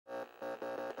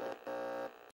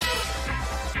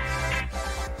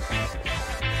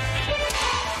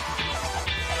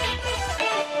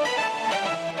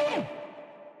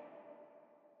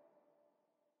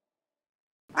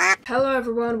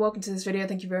everyone, welcome to this video.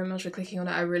 Thank you very much for clicking on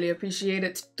it. I really appreciate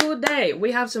it. Today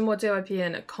we have some more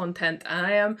JYPn content and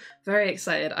I am very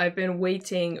excited. I've been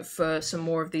waiting for some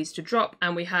more of these to drop,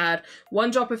 and we had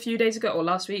one drop a few days ago, or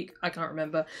last week, I can't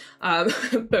remember,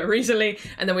 but recently,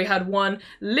 and then we had one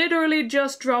literally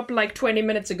just dropped like 20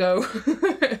 minutes ago.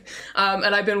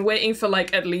 And I've been waiting for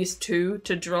like at least two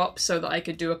to drop so that I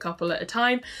could do a couple at a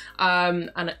time.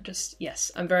 And it just,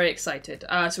 yes, I'm very excited.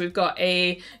 So we've got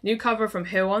a new cover from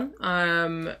HAEWON.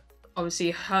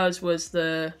 Obviously hers was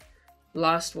the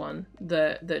last one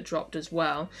that dropped as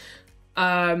well.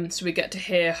 So we get to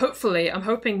hear, hopefully, I'm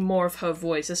hoping more of her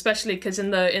voice, especially because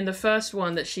in the first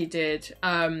one that she did,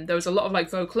 there was a lot of like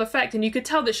vocal effect, and you could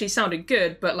tell that she sounded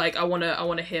good, but like I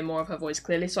wanna hear more of her voice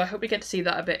clearly. So I hope we get to see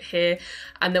that a bit here.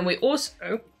 And then we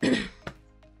also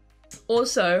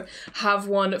also have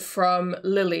one from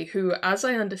Lily, who, as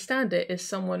I understand it, is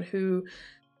someone who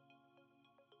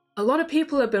a lot of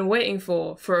people have been waiting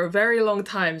for a very long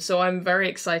time. So I'm very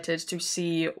excited to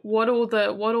see what all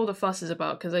the fuss is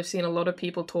about, because I've seen a lot of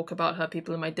people talk about her.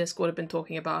 People in my Discord have been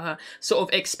talking about her, sort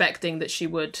of expecting that she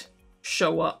would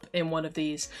show up in one of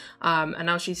these, and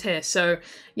now she's here. So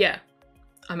yeah,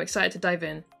 I'm excited to dive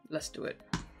in. Let's do it.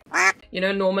 You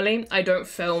know, normally I don't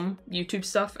film YouTube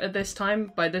stuff at this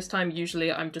time. By this time, usually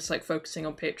I'm just like focusing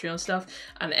on Patreon stuff,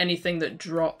 and anything that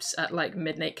drops at like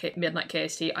midnight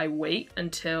KST, I wait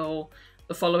until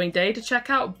the following day to check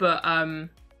out. But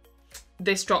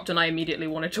this dropped and I immediately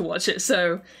wanted to watch it.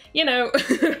 So, you know,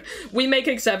 we make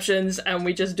exceptions and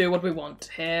we just do what we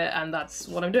want here, and that's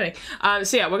what I'm doing.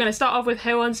 So yeah, we're gonna start off with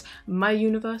HAEWON's My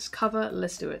Universe cover.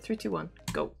 Let's do it. 3, 2, 1,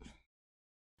 go.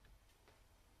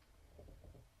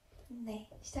 네,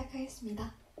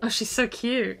 시작하겠습니다. Oh, she's so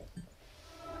cute.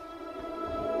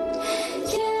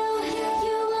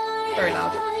 Very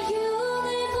loud.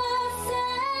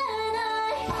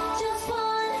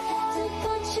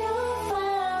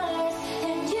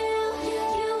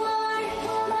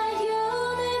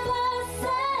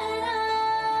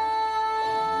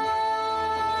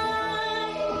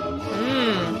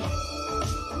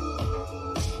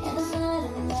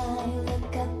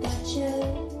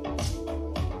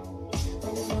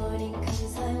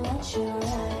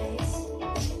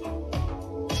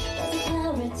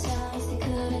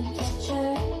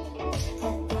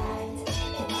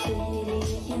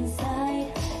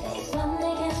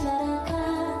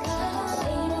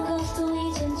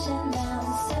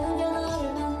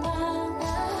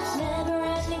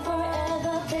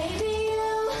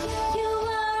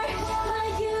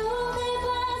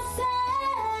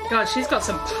 God, she's got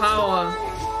some power.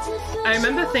 I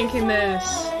remember thinking this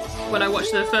when I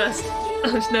watched the first...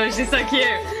 Oh no, she's so cute.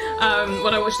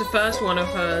 When I watched the first one of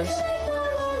hers.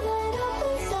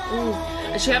 Ooh.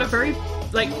 And she had a very,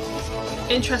 like,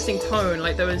 interesting tone.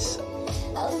 Like, there was...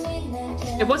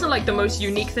 It wasn't like the most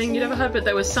unique thing you'd ever heard, but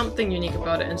there was something unique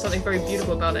about it and something very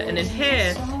beautiful about it. And in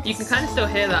here, you can kind of still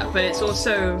hear that, but it's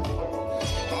also...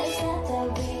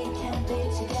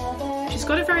 She's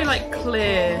got a very, like,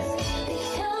 clear...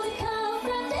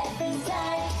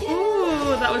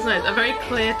 That was nice. A very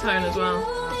clear tone as well.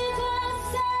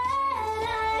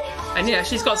 And yeah,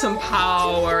 she's got some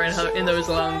power in those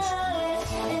lungs.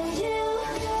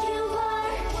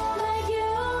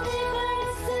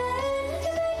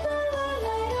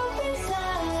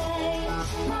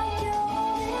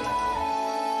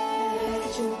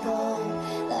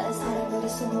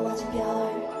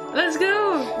 Let's go!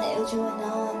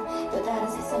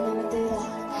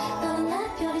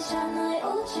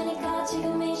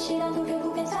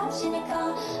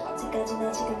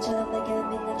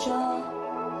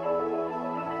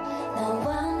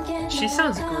 She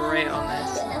sounds great on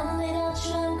this.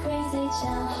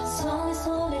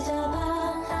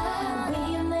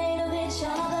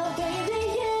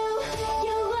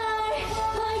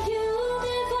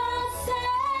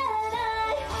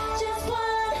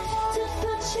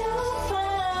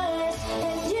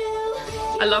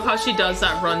 I love how she does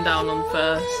that rundown on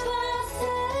first.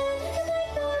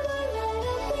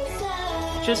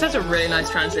 She just has a really nice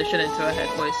transition into her head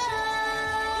voice.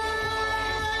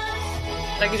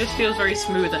 Like, it just feels very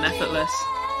smooth and effortless.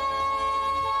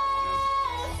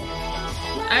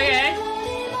 Okay.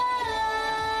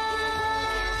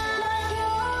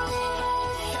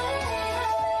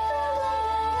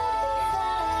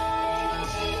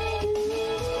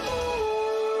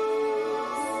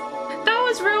 That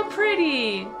was real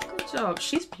pretty. Good job.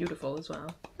 She's beautiful as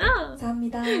well. Ah.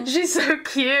 감사합니다. She's so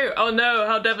cute. Oh no,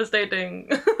 how devastating.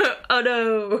 Oh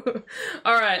no.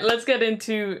 All right, let's get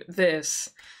into this.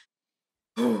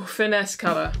 Ooh, finesse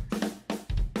cover.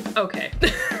 Okay.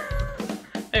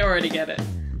 I already get it.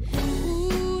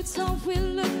 Ooh, don't we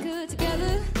look good together?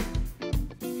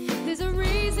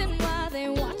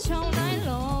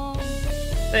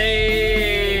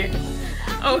 Hey.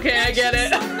 Okay, I get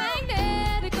it.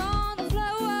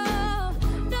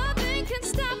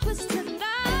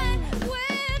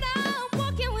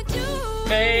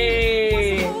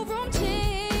 Hey.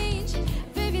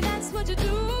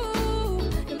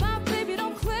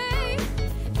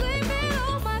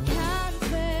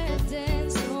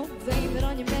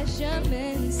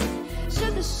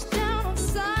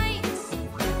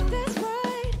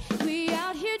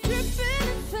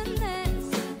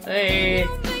 Hey.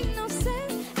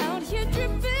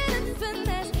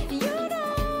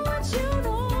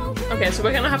 Okay, so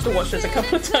we're gonna have to watch this a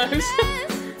couple of times.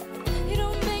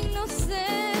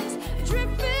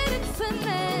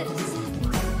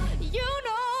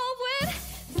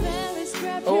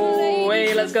 Oh,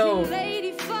 wait, let's go.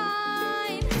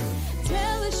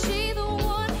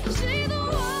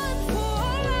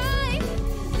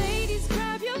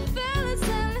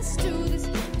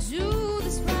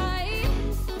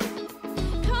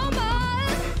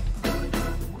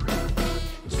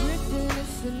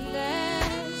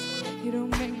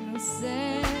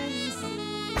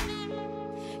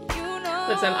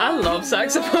 Listen, I love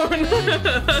saxophone.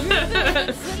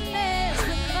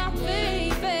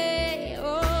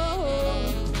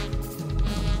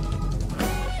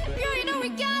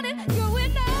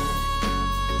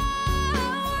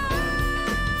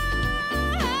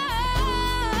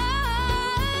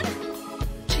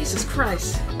 Jesus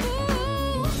Christ.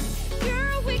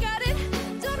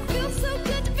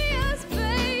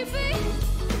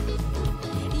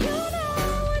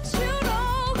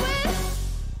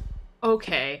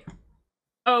 Okay.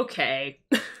 Okay.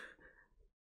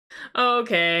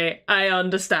 Okay, I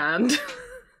understand.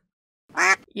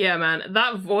 Yeah, man,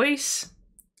 that voice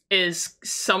is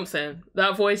something.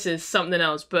 That voice is something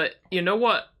else, but you know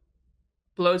what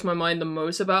blows my mind the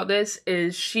most about this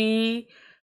is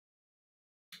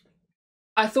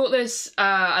I thought this,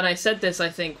 and I said this, I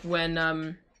think, when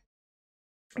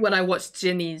I watched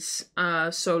Ginny's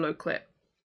solo clip,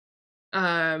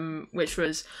 which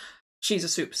was, she's a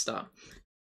superstar.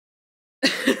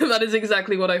 That is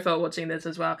exactly what I felt watching this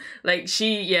as well. Like,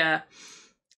 yeah.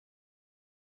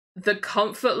 The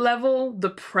comfort level, the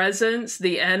presence,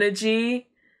 the energy.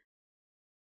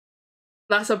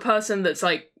 That's a person that's,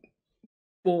 like,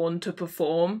 born to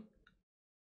perform.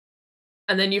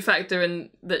 And then you factor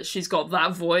in that she's got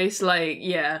that voice, like,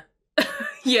 yeah.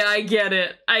 Yeah, I get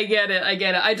it. I get it.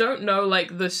 I don't know,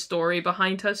 like, the story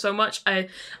behind her so much. As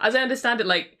I understand it,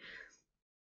 like,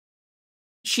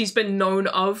 she's been known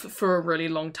of for a really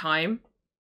long time,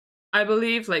 I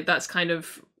believe. Like, that's kind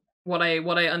of what I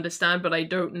understand, but I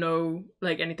don't know,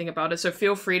 like, anything about it. So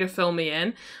feel free to fill me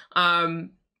in.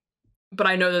 But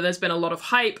I know that there's been a lot of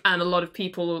hype and a lot of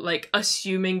people, like,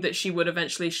 assuming that she would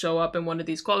eventually show up in one of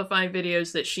these qualifying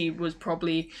videos, that she was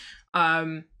probably,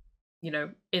 you know,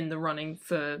 in the running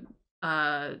for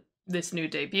this new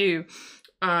debut.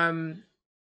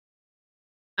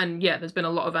 And yeah, there's been a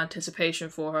lot of anticipation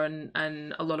for her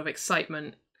and a lot of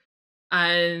excitement.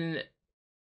 And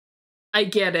I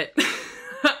get it.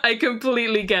 I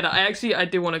completely get it. I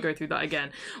do want to go through that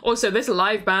again. Also, this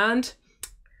live band,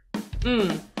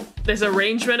 this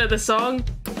arrangement of the song,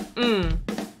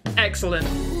 excellent.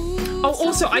 Oh,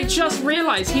 also, I just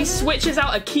realized he switches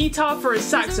out a guitar for a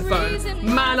saxophone.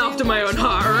 Man after my own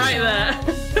heart, right there.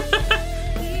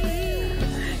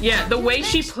 Yeah, the way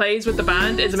she plays with the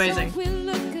band is amazing.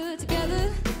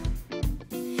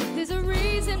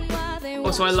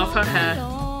 Also, I love her hair.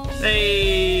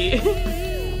 Hey.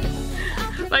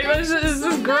 Like, this is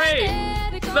great.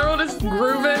 They're all just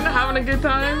grooving, having a good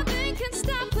time.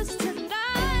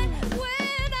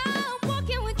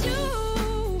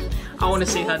 I want to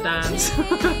see her dance.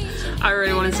 I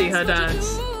really want to see her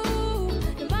dance.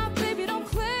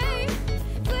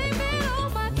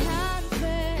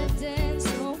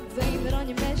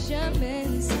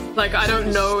 Like, I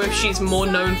don't know if she's more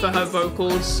known for her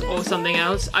vocals or something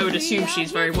else. I would assume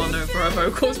she's very well known for her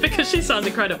vocals because she sounds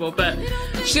incredible, but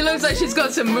she looks like she's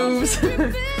got some moves. She's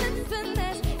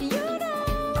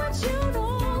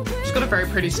got a very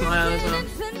pretty smile as well.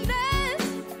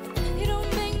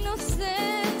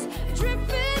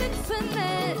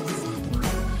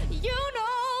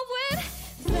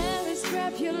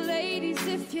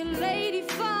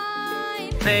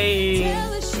 Hey.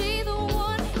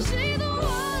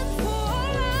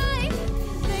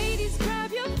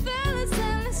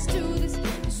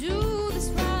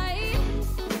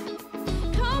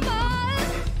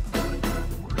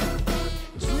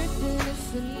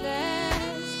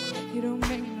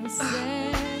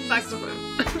 Saxophone.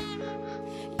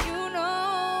 You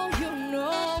know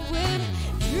it,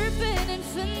 dripping in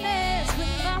finesse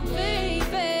with my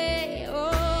baby.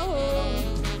 Oh.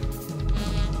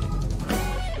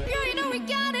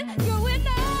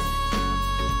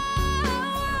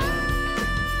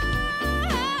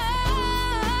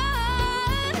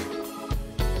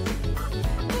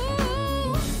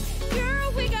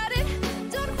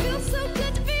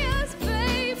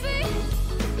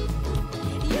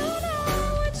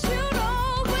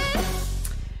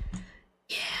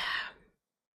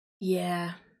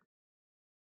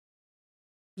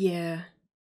 Yeah.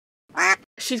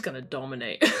 She's gonna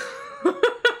dominate.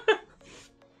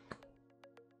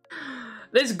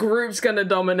 This group's gonna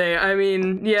dominate. I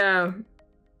mean, yeah.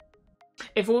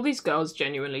 If all these girls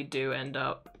genuinely do end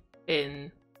up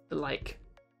in the, like,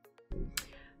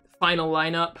 final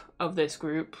lineup of this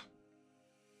group,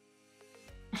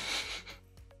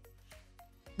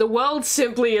 the world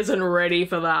simply isn't ready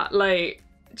for that. Like,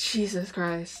 Jesus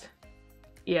Christ.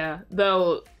 Yeah,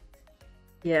 they'll...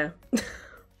 Yeah.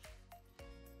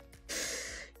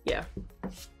 Yeah.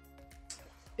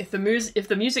 If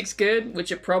the music's good,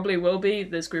 which it probably will be,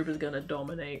 this group is gonna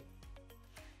dominate.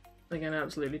 They're gonna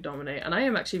absolutely dominate. And I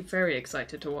am actually very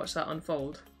excited to watch that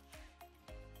unfold.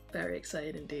 Very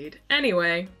excited indeed.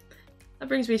 Anyway, that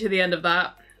brings me to the end of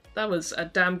that. That was a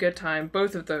damn good time.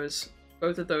 Both of those,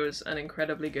 an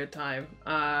incredibly good time.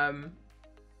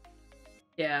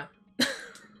 Yeah.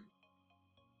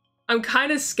 I'm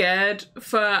kind of scared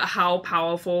for how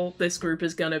powerful this group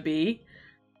is gonna be.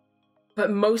 But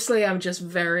mostly I'm just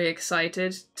very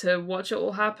excited to watch it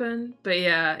all happen. But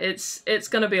yeah, it's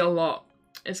gonna be a lot.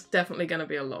 It's definitely gonna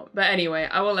be a lot. But anyway,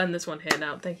 I will end this one here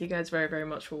now. Thank you guys very, very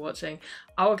much for watching.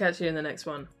 I will catch you in the next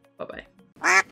one. Bye-bye.